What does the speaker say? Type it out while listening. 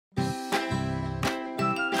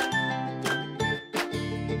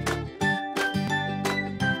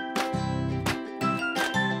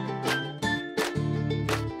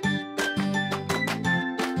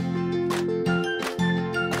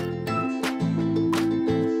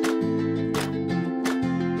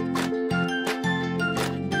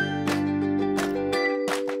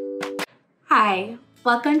Hi,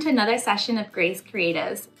 welcome to another session of Grace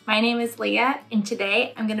Creatives. My name is Leah, and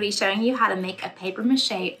today I'm going to be showing you how to make a paper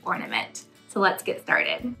mache ornament. So let's get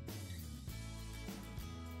started.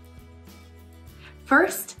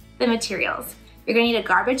 First, the materials. You're going to need a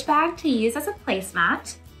garbage bag to use as a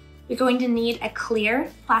placemat. You're going to need a clear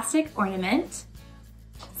plastic ornament,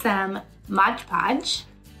 some Mod Podge,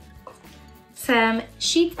 some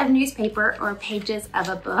sheets of newspaper or pages of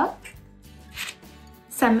a book,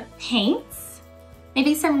 some paints,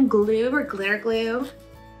 maybe some glue or glitter glue,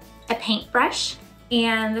 a paintbrush,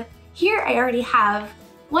 and here I already have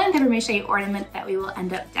one paper mache ornament that we will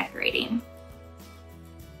end up decorating.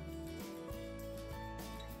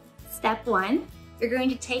 Step one, you're going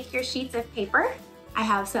to take your sheets of paper. I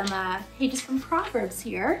have some pages from Proverbs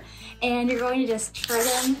here, and you're going to just shred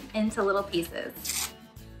them into little pieces.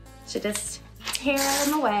 So just tear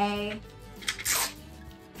them away.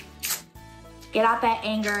 Get out that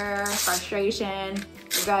anger, frustration,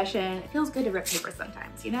 aggression. It feels good to rip paper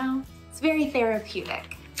sometimes, you know? It's very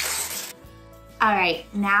therapeutic. All right,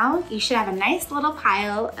 now you should have a nice little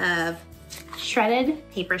pile of shredded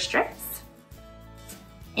paper strips.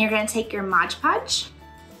 And you're gonna take your Mod Podge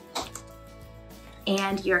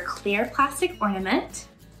and your clear plastic ornament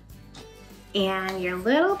and your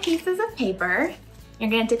little pieces of paper. You're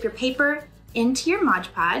gonna dip your paper into your Mod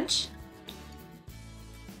Podge.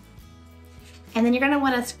 And then you're gonna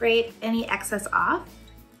wanna scrape any excess off.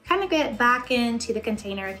 Kind of get it back into the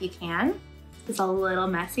container if you can. It's a little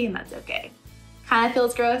messy and that's okay. Kind of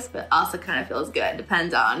feels gross, but also kind of feels good.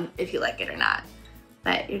 Depends on if you like it or not.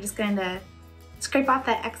 But you're just going to scrape off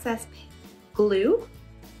that excess glue,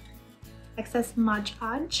 excess Mod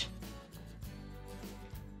Podge.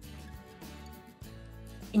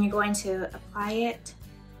 And you're going to apply it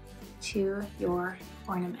to your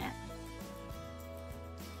ornament.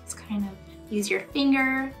 Just kind of use your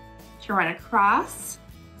finger to run across,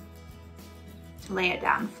 to lay it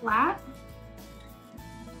down flat,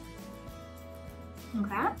 like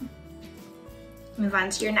that. Move on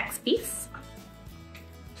to your next piece.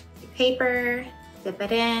 Your paper, dip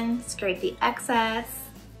it in, scrape the excess.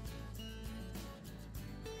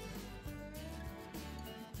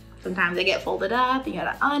 Sometimes they get folded up, you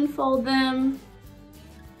gotta unfold them.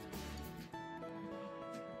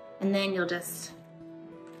 And then you'll just,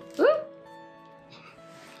 whoop,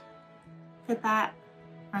 put that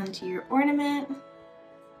onto your ornament.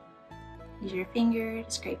 Use your finger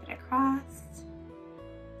to scrape it across.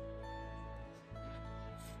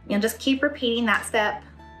 You'll just keep repeating that step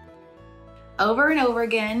over and over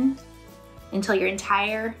again until your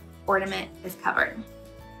entire ornament is covered.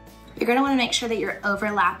 You're gonna wanna make sure that you're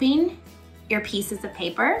overlapping your pieces of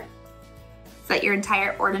paper so that your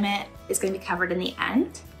entire ornament is gonna be covered in the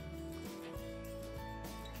end.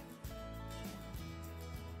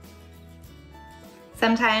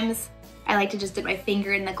 Sometimes I like to just dip my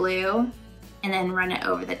finger in the glue and then run it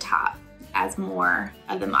over the top as more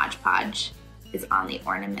of the Mod Podge is on the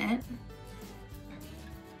ornament.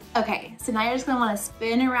 Okay, so now you're just gonna wanna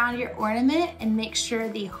spin around your ornament and make sure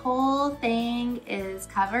the whole thing is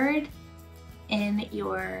covered in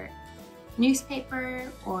your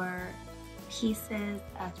newspaper or pieces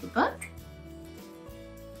of your book.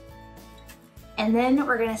 And then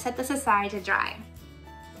we're gonna set this aside to dry.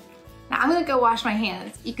 Now I'm gonna go wash my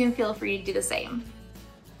hands. You can feel free to do the same.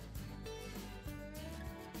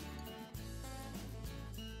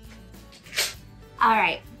 All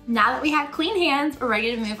right, now that we have clean hands, we're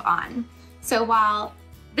ready to move on. So while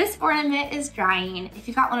this ornament is drying, if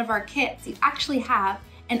you got one of our kits, you actually have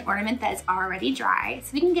an ornament that is already dry.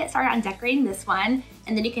 So we can get started on decorating this one,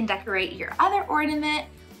 and then you can decorate your other ornament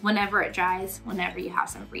whenever it dries, whenever you have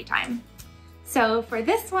some free time. So for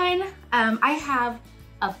this one, I have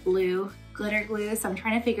a blue glitter glue, so I'm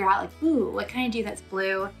trying to figure out like, ooh, what can I do that's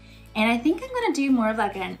blue? And I think I'm gonna do more of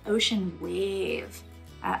like an ocean wave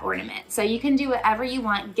ornament. So you can do whatever you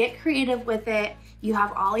want, get creative with it. You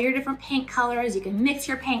have all your different paint colors, you can mix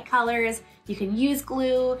your paint colors, you can use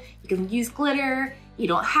glue, you can use glitter, you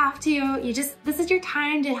don't have to. This is your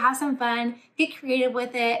time to have some fun, get creative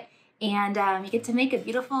with it, and you get to make a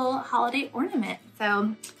beautiful holiday ornament.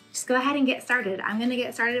 So just go ahead and get started. I'm gonna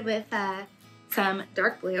get started with some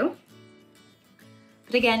dark blue.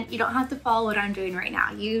 But again, you don't have to follow what I'm doing right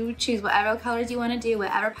now. You choose whatever colors you want to do,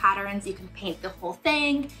 whatever patterns. You can paint the whole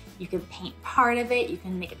thing, you can paint part of it, you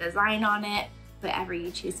can make a design on it, whatever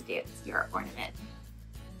you choose to do, it's your ornament.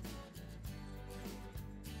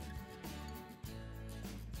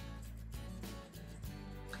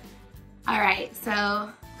 All right, so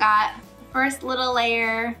got the first little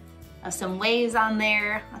layer of some waves on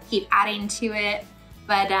there. I'll keep adding to it.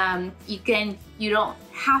 But you don't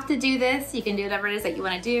have to do this. You can do whatever it is that you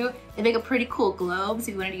want to do. They make a pretty cool globe, so if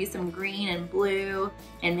you want to use some green and blue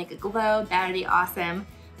and make a globe, that would be awesome.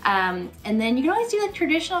 And then you can always do like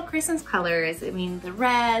traditional Christmas colors. I mean, the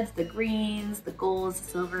reds, the greens, the golds,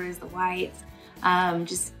 the silvers, the whites.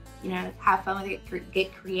 Just, you know, have fun with it,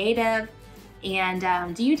 get creative.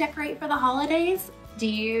 And do you decorate for the holidays? Do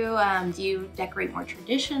you decorate more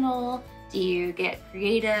traditional? Do you get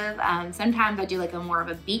creative? Sometimes I do like more of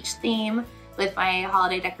a beach theme with my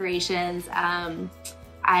holiday decorations. I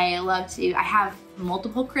have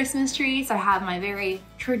multiple Christmas trees. So I have my very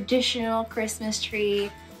traditional Christmas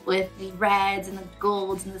tree with the reds and the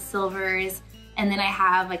golds and the silvers. And then I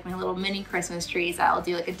have like my little mini Christmas trees that I'll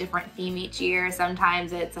do like a different theme each year.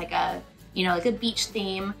 Sometimes it's like a, you know, like a beach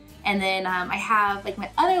theme. And then I have like my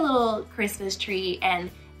other little Christmas tree,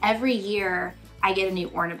 and every year I get a new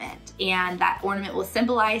ornament, and that ornament will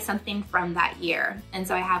symbolize something from that year. And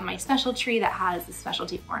so I have my special tree that has a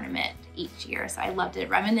specialty ornament each year. So I love to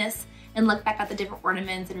reminisce and look back at the different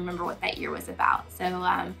ornaments and remember what that year was about. So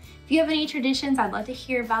if you have any traditions, I'd love to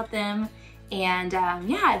hear about them. And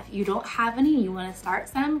yeah, if you don't have any and you want to start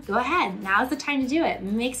some, go ahead. Now's the time to do it.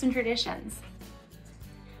 Make some traditions.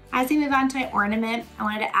 As we move on to my ornament, I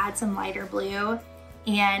wanted to add some lighter blue,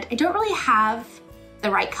 and I don't really have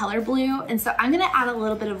the right color blue, and so I'm gonna add a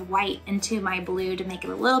little bit of white into my blue to make it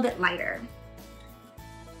a little bit lighter.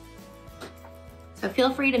 So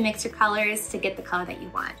feel free to mix your colors to get the color that you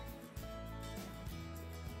want.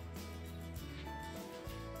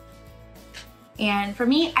 And for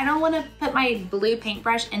me, I don't wanna put my blue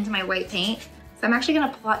paintbrush into my white paint, so I'm actually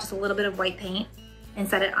gonna pull out just a little bit of white paint and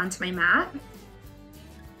set it onto my mat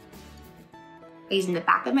by using the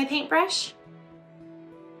back of my paintbrush.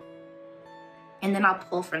 And then I'll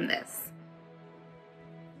pull from this,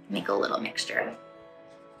 make a little mixture,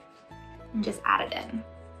 and just add it in.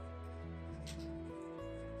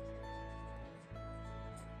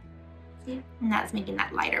 See? And that's making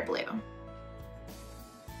that lighter blue.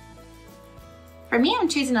 For me, I'm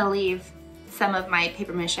choosing to leave some of my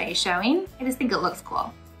paper mache showing. I just think it looks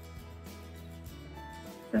cool.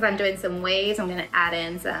 Since I'm doing some waves, I'm gonna add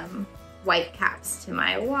in some white caps to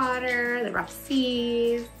my water, the rough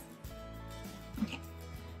seas. Okay,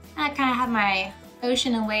 I kind of have my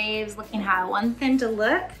ocean and waves looking how I want them to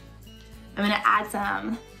look. I'm gonna add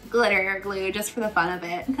some glitter glue just for the fun of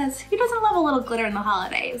it, because who doesn't love a little glitter in the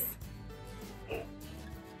holidays?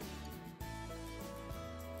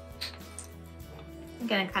 I'm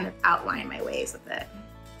gonna kind of outline my waves with it.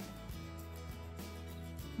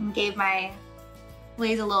 And gave my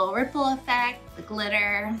waves a little ripple effect, the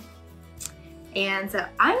glitter. And so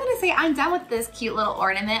I'm gonna say I'm done with this cute little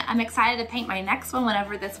ornament. I'm excited to paint my next one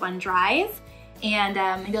whenever this one dries. And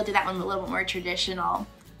maybe I'll do that one a little bit more traditional.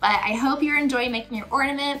 But I hope you're enjoying making your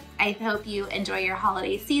ornament. I hope you enjoy your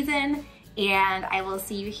holiday season, and I will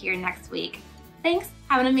see you here next week. Thanks,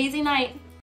 have an amazing night.